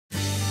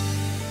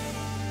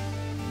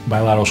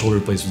Bilateral shoulder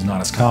replacement is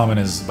not as common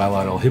as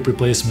bilateral hip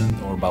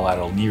replacement or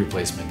bilateral knee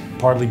replacement,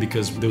 partly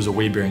because those are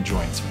weight-bearing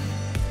joints.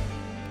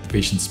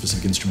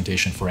 Patient-specific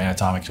instrumentation for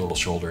anatomic total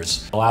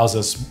shoulders allows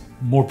us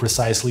more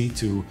precisely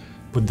to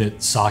put the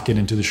socket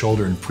into the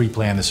shoulder and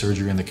pre-plan the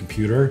surgery in the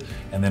computer,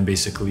 and then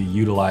basically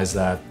utilize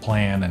that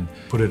plan and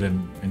put it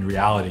in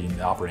reality in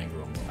the operating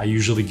room. I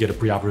usually get a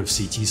preoperative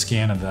CT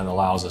scan, and that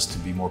allows us to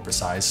be more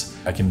precise.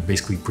 I can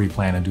basically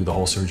pre-plan and do the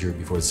whole surgery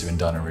before it's even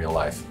done in real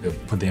life.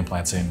 Put the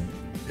implants in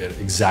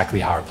exactly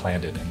how I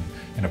planned it,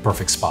 in a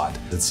perfect spot.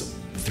 It's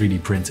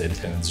 3D printed,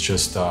 and it's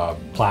just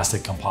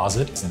plastic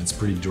composite, and it's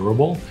pretty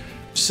durable.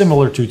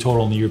 Similar to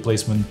total knee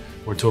replacement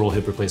or total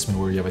hip replacement,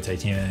 where you have a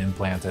titanium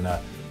implant and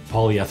a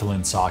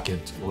polyethylene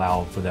socket to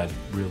allow for that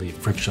really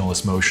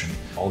frictionless motion.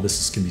 All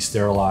this can be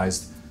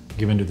sterilized,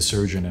 given to the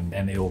surgeon,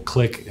 and it will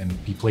click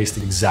and be placed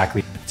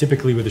exactly.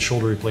 Typically with a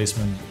shoulder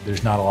replacement,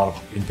 there's not a lot of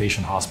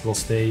inpatient hospital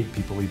stay.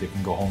 People either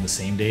can go home the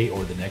same day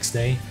or the next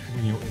day.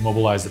 When you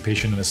immobilize the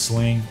patient in a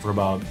sling for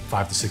about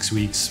 5 to 6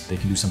 weeks, they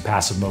can do some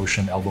passive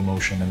motion, elbow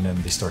motion, and then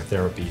they start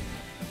therapy.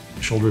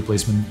 Shoulder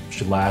replacement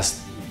should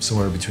last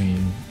somewhere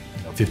between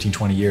 15,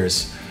 20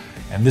 years.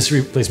 And this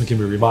replacement can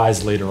be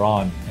revised later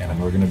on, and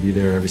we're going to be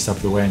there every step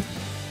of the way.